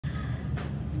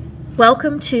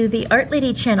Welcome to the Art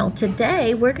Lady channel.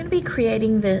 Today we're going to be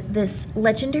creating this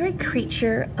legendary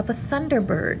creature of a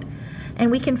Thunderbird, and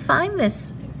we can find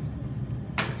this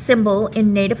symbol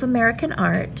in Native American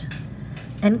art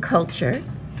and culture,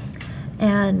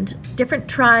 and different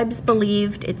tribes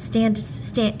believed it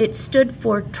stood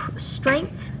for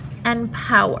strength and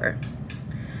power,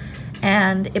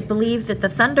 and it believed that the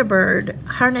Thunderbird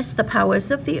harnessed the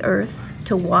powers of the earth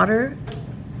to water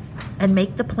and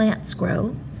make the plants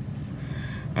grow.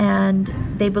 And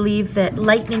they believe that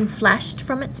lightning flashed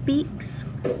from its beaks,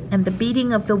 and the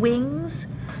beating of the wings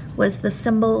was the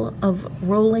symbol of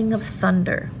rolling of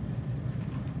thunder.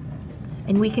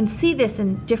 And we can see this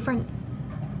in different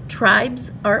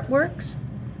tribes' artworks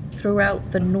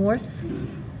throughout the North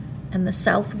and the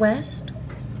Southwest.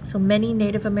 So many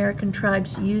Native American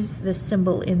tribes use this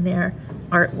symbol in their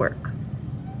artwork.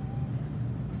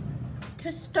 To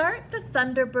start the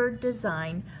Thunderbird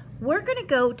design, we're going to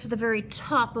go to the very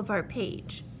top of our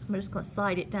page. I'm just going to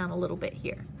slide it down a little bit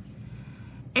here.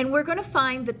 And we're going to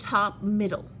find the top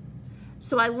middle.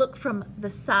 So I look from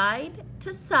the side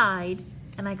to side,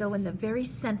 and I go in the very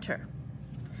center.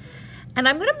 And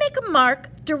I'm going to make a mark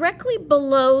directly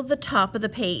below the top of the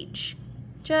page,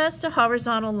 just a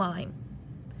horizontal line.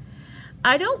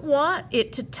 I don't want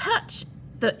it to touch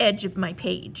the edge of my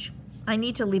page. I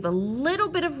need to leave a little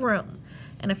bit of room.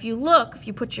 And if you look, if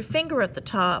you put your finger at the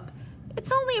top,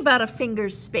 it's only about a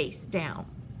finger's space down.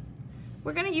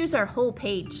 We're going to use our whole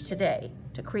page today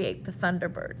to create the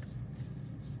Thunderbird.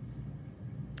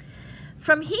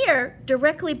 From here,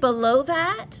 directly below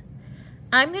that,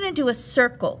 I'm going to do a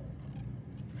circle.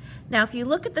 Now, if you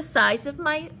look at the size of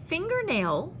my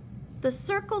fingernail, the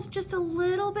circle's just a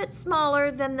little bit smaller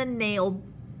than the nail,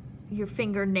 your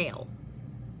fingernail.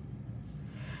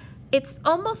 It's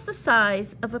almost the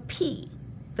size of a pea,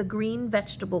 the green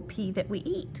vegetable pea that we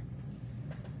eat.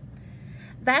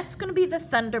 That's going to be the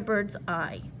Thunderbird's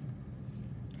eye.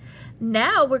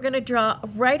 Now we're going to draw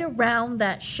right around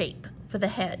that shape for the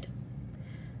head.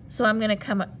 So I'm going to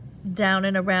come down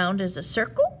and around as a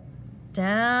circle,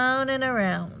 down and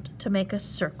around to make a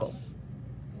circle.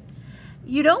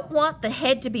 You don't want the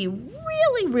head to be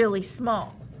really, really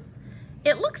small.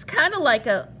 It looks kind of like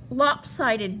a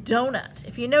lopsided donut.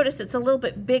 If you notice, it's a little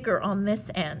bit bigger on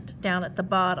this end, down at the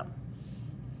bottom.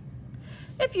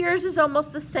 If yours is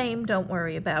almost the same, don't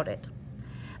worry about it.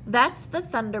 That's the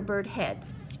Thunderbird head.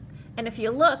 And if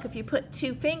you look, if you put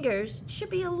two fingers, it should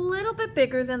be a little bit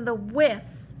bigger than the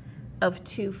width of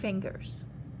two fingers.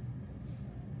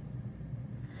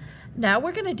 Now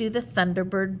we're going to do the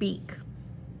Thunderbird beak.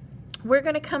 We're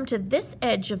going to come to this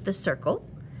edge of the circle,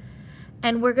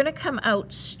 and we're going to come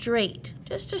out straight,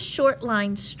 just a short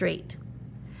line straight.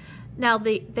 Now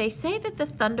they say that the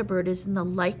Thunderbird is in the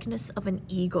likeness of an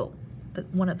eagle,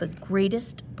 one of the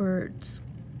greatest birds.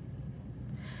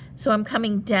 So I'm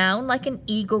coming down like an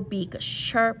eagle beak, a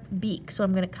sharp beak. So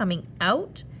I'm going to coming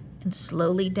out and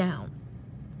slowly down.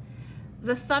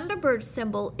 The Thunderbird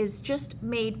symbol is just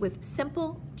made with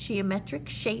simple geometric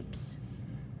shapes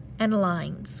and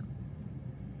lines.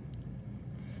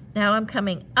 Now I'm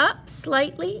coming up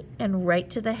slightly and right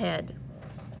to the head.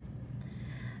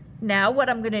 Now what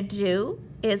I'm going to do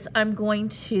is I'm going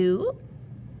to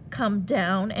come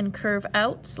down and curve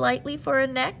out slightly for a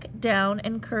neck, down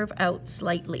and curve out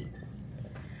slightly.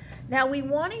 Now we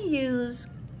want to use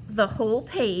the whole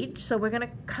page, so we're going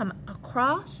to come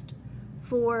across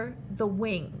for the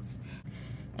wings.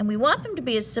 And we want them to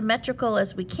be as symmetrical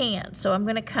as we can. So I'm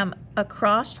going to come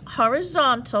across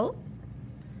horizontal.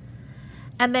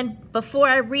 And then before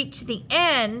I reach the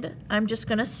end, I'm just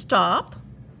going to stop,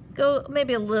 go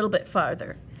maybe a little bit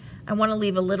farther. I want to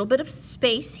leave a little bit of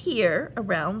space here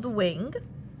around the wing.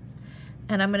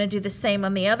 And I'm going to do the same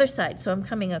on the other side. So I'm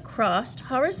coming across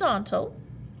horizontal.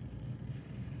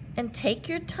 And take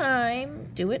your time,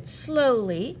 do it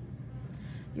slowly.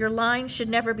 Your line should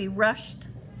never be rushed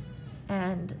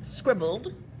and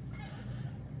scribbled,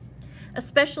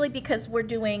 especially because we're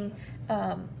doing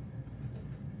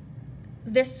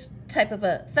this type of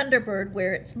a Thunderbird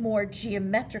where it's more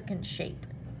geometric in shape.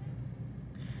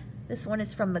 This one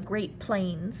is from the Great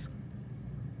Plains.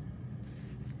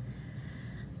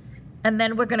 And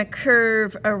then we're going to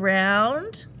curve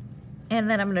around, and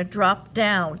then I'm going to drop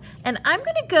down. And I'm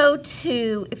going to go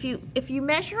to, if you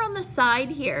measure on the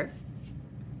side here,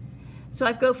 so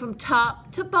I go from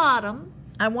top to bottom,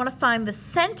 I want to find the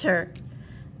center,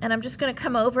 and I'm just going to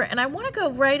come over, and I want to go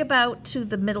right about to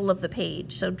the middle of the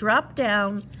page. So drop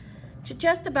down to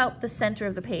just about the center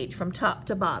of the page from top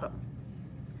to bottom.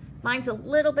 Mine's a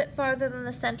little bit farther than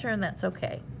the center, and that's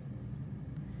okay.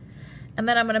 And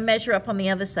then I'm going to measure up on the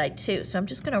other side too. So I'm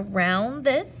just going to round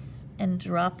this and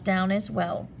drop down as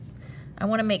well. I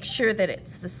want to make sure that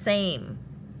it's the same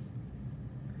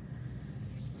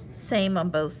on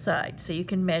both sides. So you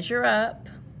can measure up.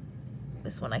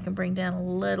 This one I can bring down a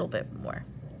little bit more.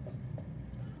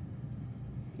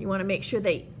 You want to make sure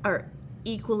they are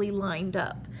equally lined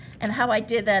up. And how I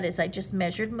did that is I just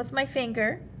measured with my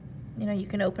finger. You know, you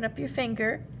can open up your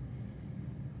finger,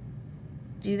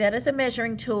 do that as a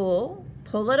measuring tool,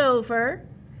 pull it over,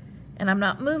 and I'm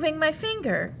not moving my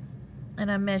finger, and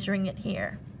I'm measuring it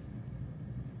here.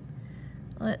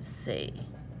 Let's see.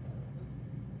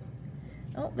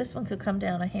 Oh, this one could come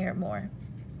down a hair more.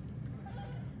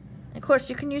 Of course,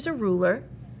 you can use a ruler,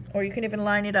 or you can even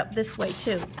line it up this way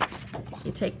too.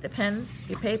 You take the pen,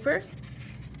 your paper,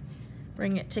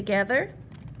 bring it together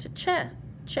to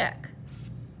check.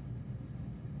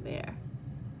 There.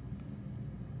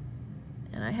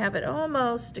 And I have it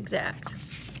almost exact.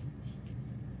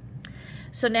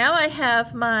 So now I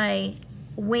have my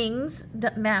wings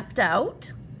mapped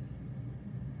out.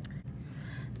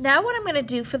 Now what I'm going to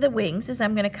do for the wings is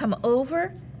I'm going to come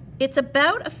over. It's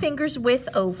about a finger's width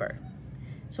over.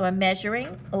 So I'm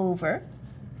measuring over.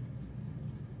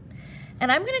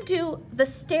 And I'm going to do the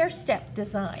stair-step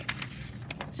design.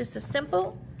 It's just a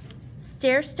simple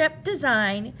stair-step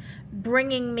design,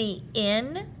 bringing me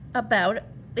in about,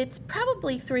 it's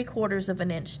probably 3/4 of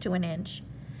an inch to an inch,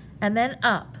 and then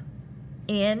up,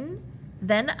 in,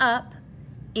 then up,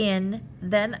 in,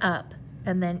 then up,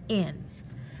 and then in.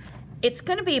 It's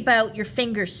going to be about your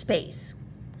finger space.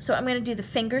 So I'm going to do the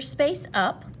finger space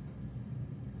up,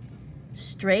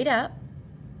 straight up,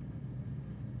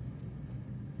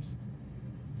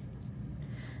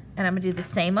 and I'm going to do the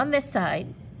same on this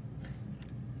side,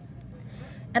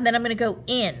 and then I'm going to go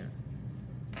in.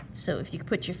 So if you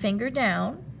put your finger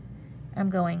down, I'm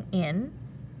going in.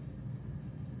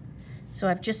 So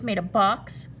I've just made a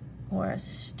box or a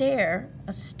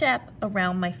step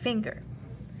around my finger.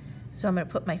 So I'm going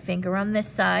to put my finger on this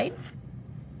side,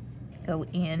 go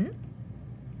in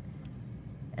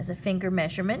as a finger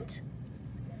measurement.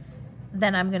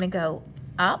 Then I'm going to go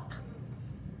up,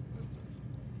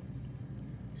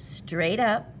 straight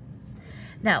up.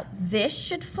 Now this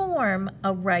should form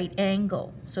a right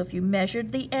angle. So if you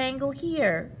measured the angle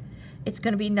here, it's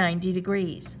going to be 90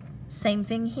 degrees. Same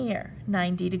thing here,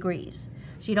 90 degrees.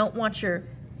 So you don't want your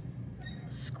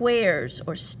squares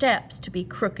or steps to be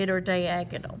crooked or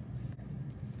diagonal.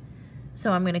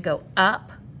 So I'm going to go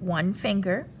up one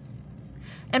finger.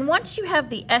 And once you have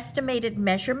the estimated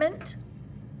measurement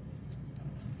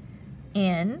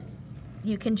in,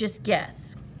 you can just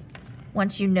guess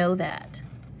once you know that.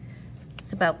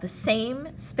 It's about the same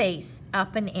space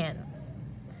up and in.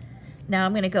 Now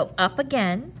I'm going to go up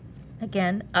again,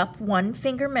 up one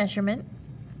finger measurement,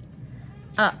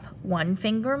 up one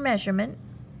finger measurement.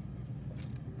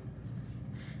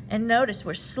 And notice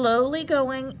we're slowly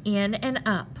going in and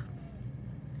up.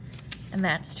 And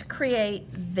that's to create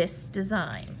this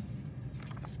design.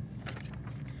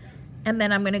 And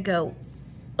then I'm going to go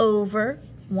over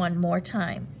one more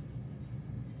time.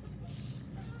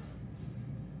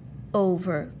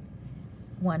 Over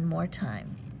one more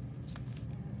time.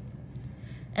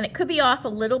 And it could be off a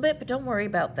little bit, but don't worry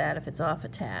about that if it's off a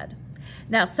tad.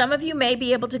 Now, some of you may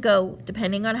be able to go,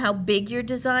 depending on how big your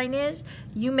design is,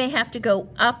 you may have to go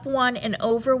up one and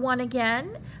over one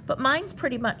again, but mine's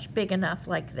pretty much big enough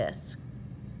like this.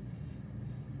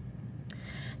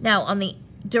 Now, on the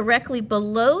directly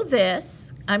below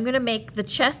this, I'm going to make the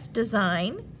chest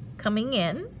design coming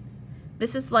in.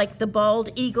 This is like the bald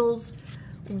eagle's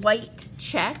white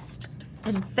chest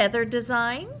and feather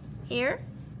design here.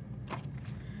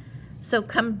 So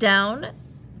come down,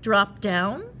 drop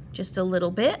down just a little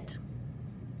bit,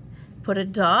 put a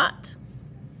dot.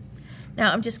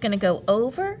 Now I'm just going to go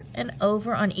over and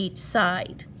over on each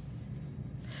side.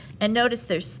 And notice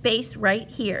there's space right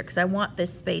here because I want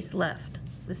this space left,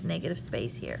 this negative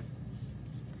space here.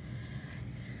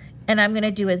 And I'm going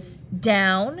to do a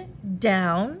down,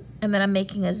 down, and then I'm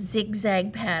making a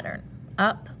zigzag pattern.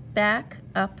 Up, back,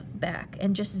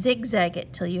 and just zigzag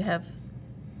it till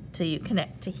you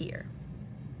connect to here.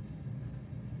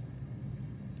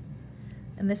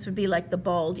 And this would be like the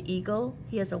bald eagle.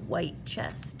 He has a white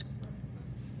chest.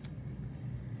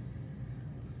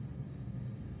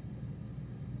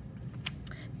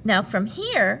 Now from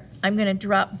here, I'm going to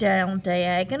drop down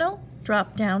diagonal,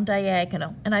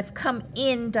 and I've come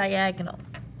in diagonal.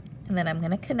 And then I'm going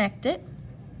to connect it.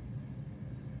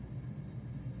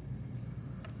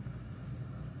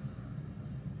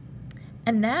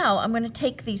 And now I'm going to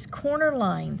take these corner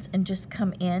lines and just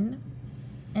come in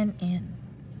and in.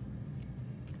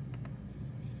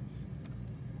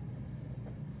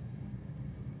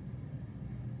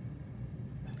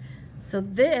 So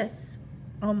this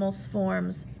almost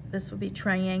forms, this would be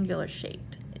triangular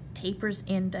shaped. It tapers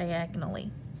in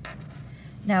diagonally.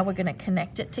 Now we're going to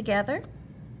connect it together.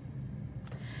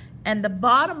 And the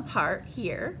bottom part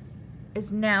here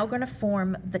is now going to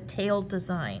form the tail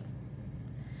design.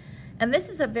 And this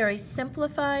is a very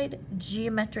simplified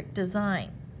geometric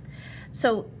design.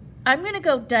 So I'm going to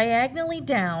go diagonally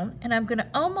down, and I'm going to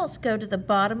almost go to the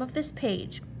bottom of this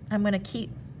page. I'm going to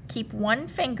keep one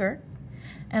finger,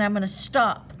 and I'm going to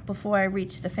stop before I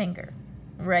reach the finger,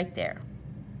 right there.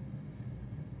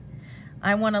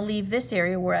 I want to leave this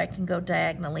area where I can go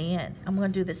diagonally in. I'm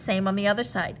going to do the same on the other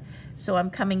side. So I'm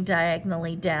coming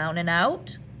diagonally down and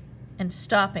out and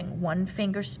stopping one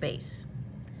finger space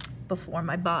before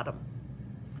my bottom.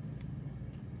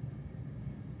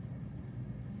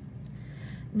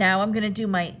 Now I'm going to do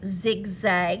my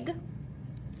zigzag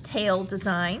tail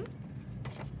design.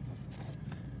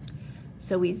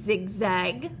 So we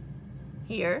zigzag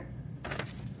here.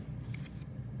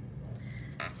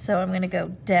 So I'm going to go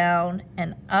down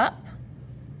and up.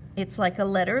 It's like a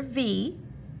letter V.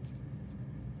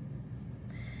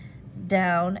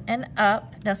 Down and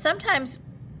up. Now sometimes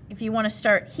if you want to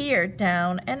start here,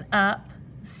 down and up,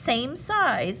 same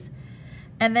size,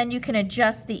 and then you can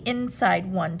adjust the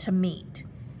inside one to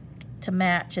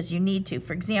match as you need to.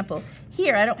 For example,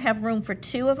 here I don't have room for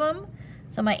two of them,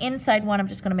 so my inside one I'm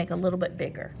just going to make a little bit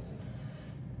bigger.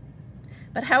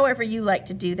 But however you like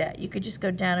to do that, you could just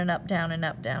go down and up, down and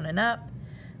up, down and up,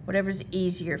 whatever's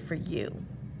easier for you.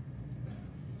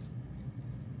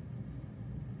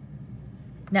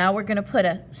 Now we're going to put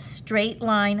a straight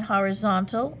line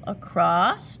horizontal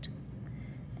across,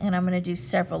 and I'm going to do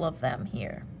several of them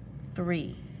here,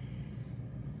 3.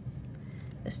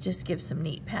 This just gives some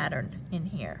neat pattern in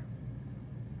here.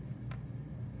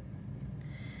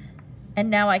 And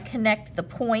now I connect the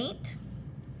point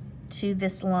to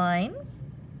this line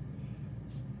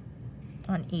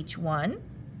on each one.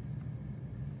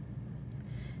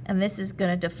 And this is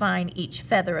going to define each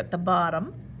feather at the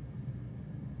bottom.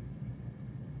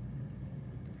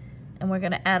 And we're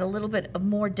going to add a little bit of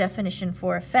more definition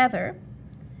for a feather.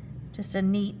 Just a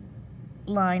neat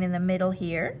line in the middle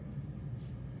here.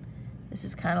 This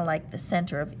is kind of like the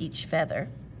center of each feather.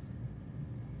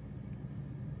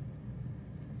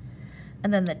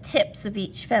 And then the tips of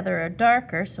each feather are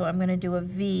darker, so I'm going to do a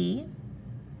V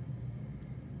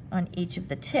on each of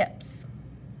the tips.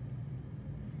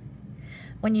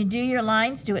 When you do your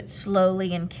lines, do it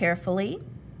slowly and carefully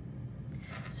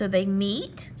so they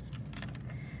meet.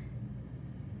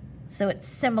 So it's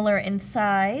similar in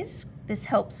size. This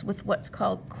helps with what's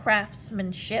called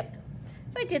craftsmanship.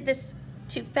 If I did this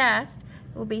too fast,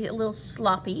 it will be a little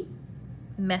sloppy,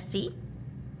 messy.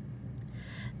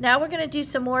 Now we're going to do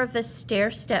some more of this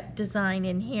stair-step design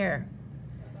in here.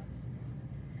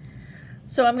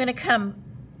 So I'm going to come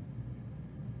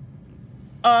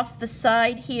off the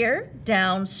side here,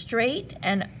 down straight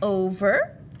and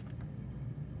over.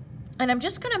 And I'm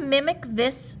just going to mimic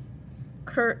this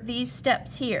these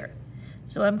steps here.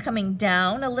 So I'm coming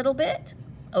down a little bit,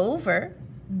 over,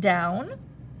 down,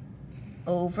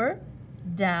 over,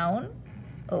 down,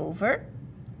 over,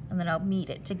 and then I'll meet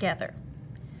it together.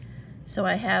 So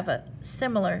I have a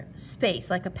similar space,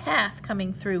 like a path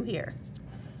coming through here.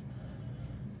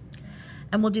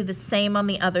 And we'll do the same on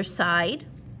the other side.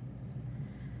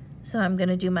 So I'm going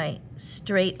to do my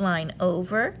straight line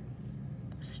over,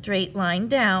 straight line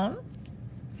down,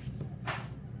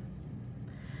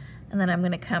 and then I'm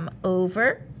going to come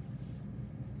over,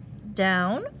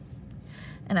 down,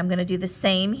 and I'm going to do the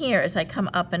same here as I come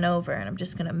up and over, and I'm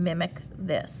just going to mimic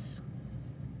this.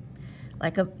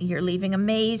 Like you're leaving a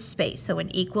maze space, so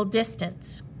an equal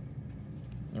distance.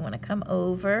 You want to come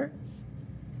over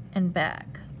and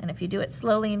back. And if you do it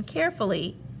slowly and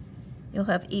carefully, you'll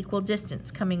have equal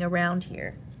distance coming around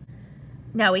here.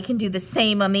 Now we can do the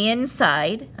same on the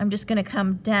inside. I'm just going to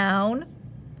come down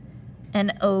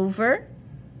and over,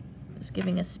 just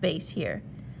giving a space here,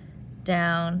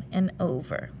 down and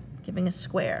over, giving a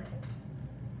square.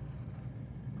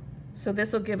 So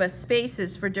this will give us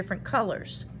spaces for different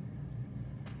colors.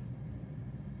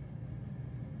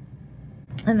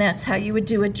 And that's how you would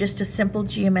do it, just a simple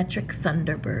geometric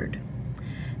Thunderbird.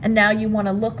 And now you want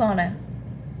to look on a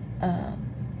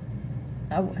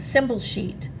symbol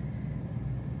sheet,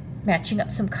 matching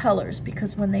up some colors,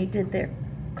 because when they did their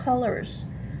colors,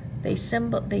 they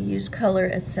use color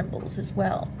as symbols as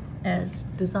well as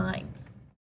designs.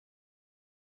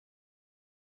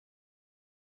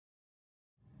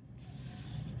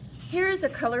 Here is a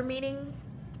color meaning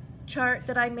chart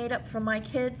that I made up for my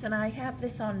kids, and I have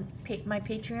this on my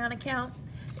Patreon account.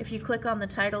 If you click on the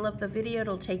title of the video,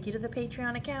 it'll take you to the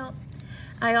Patreon account.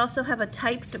 I also have a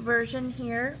typed version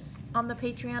here on the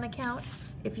Patreon account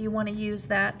if you want to use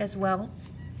that as well.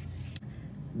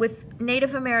 With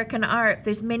Native American art,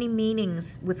 there's many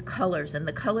meanings with colors, and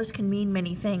the colors can mean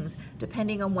many things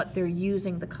depending on what they're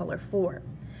using the color for.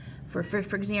 For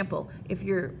example, if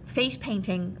you're face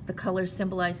painting, the colors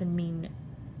symbolize and mean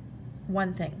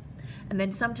one thing. And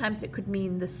then sometimes it could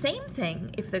mean the same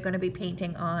thing if they're going to be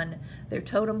painting on their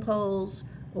totem poles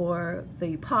or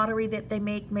the pottery that they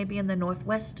make, maybe in the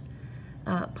Northwest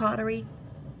pottery.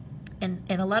 And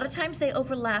a lot of times they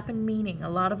overlap in meaning. A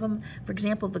lot of them, for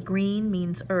example, the green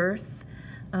means earth,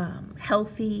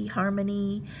 healthy,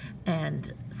 harmony,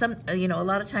 and a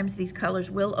lot of times these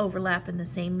colors will overlap in the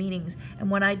same meanings.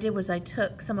 And what I did was I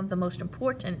took some of the most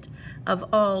important of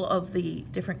all of the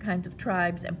different kinds of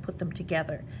tribes and put them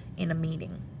together in a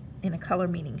meaning, in a color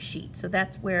meaning sheet. So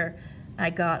that's where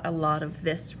I got a lot of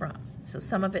this from. So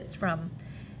some of it's from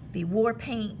the war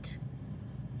paint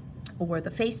or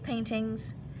the face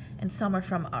paintings, and some are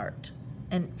from art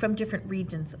and from different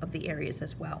regions of the areas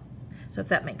as well. So if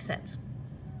that makes sense.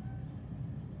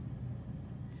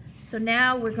 So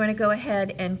now we're going to go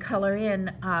ahead and color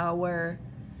in our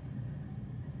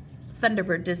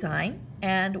Thunderbird design,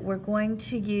 and we're going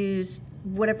to use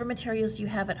whatever materials you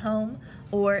have at home,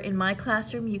 or in my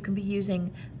classroom you can be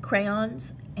using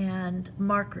crayons and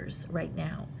markers right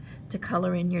now to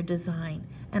color in your design.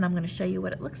 And I'm going to show you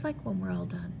what it looks like when we're all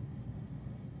done.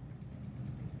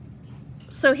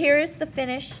 So here is the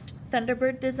finished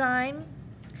Thunderbird design,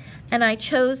 and I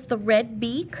chose the red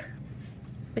beak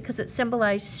because it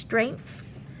symbolized strength,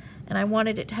 and I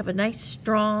wanted it to have a nice,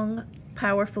 strong,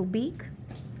 powerful beak.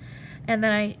 And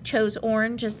then I chose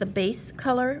orange as the base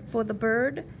color for the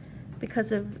bird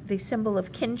because of the symbol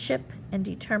of kinship and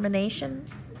determination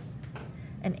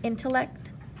and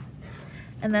intellect.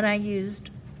 And then I used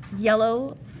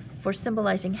yellow for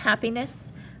symbolizing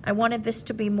happiness. I wanted this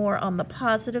to be more on the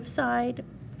positive side,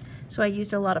 so I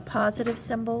used a lot of positive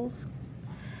symbols.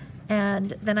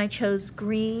 And then I chose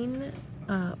green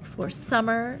for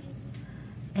summer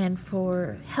and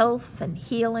for health and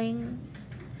healing,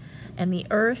 and the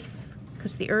earth,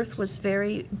 because the earth was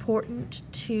very important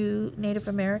to Native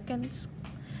Americans.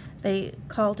 They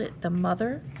called it the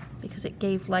mother because it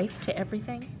gave life to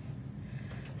everything.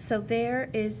 So there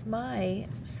is my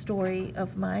story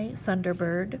of my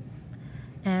Thunderbird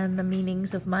and the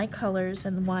meanings of my colors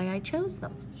and why I chose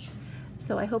them.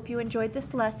 So I hope you enjoyed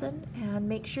this lesson, and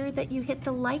make sure that you hit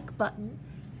the like button.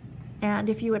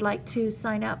 And if you would like to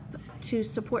sign up to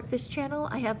support this channel,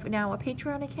 I have now a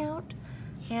Patreon account,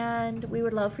 and we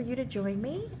would love for you to join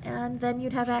me, and then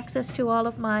you'd have access to all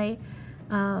of my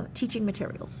teaching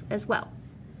materials as well.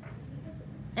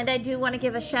 And I do want to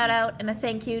give a shout out and a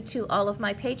thank you to all of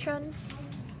my patrons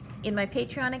in my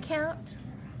Patreon account.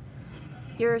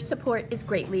 Your support is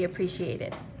greatly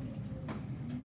appreciated.